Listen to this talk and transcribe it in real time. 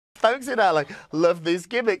folks in LA love these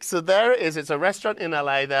gimmicks. So there it is. It's a restaurant in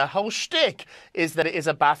LA. Their whole shtick is that it is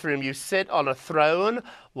a bathroom. You sit on a throne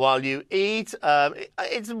while you eat.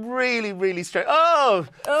 It's really, really strange. Oh,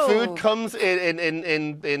 food comes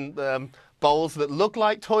in bowls that look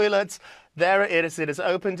like toilets. There it is. It is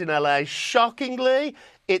opened in LA. Shockingly,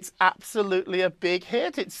 it's absolutely a big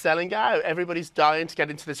hit. It's selling out. Everybody's dying to get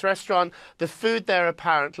into this restaurant. The food there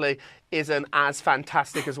apparently isn't as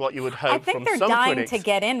fantastic as what you would hope from some critics. I think they're dying to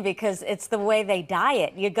get in because it's the way they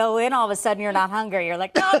diet. You go in, all of a sudden you're not hungry. You're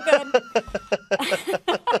like, oh, good.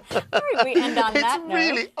 We end on that note.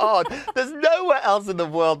 It's really odd. There's nowhere else in the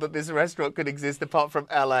world that this restaurant could exist apart from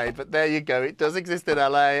LA. But there you go. It does exist in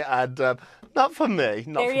LA, and not for me.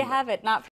 There you have it. Not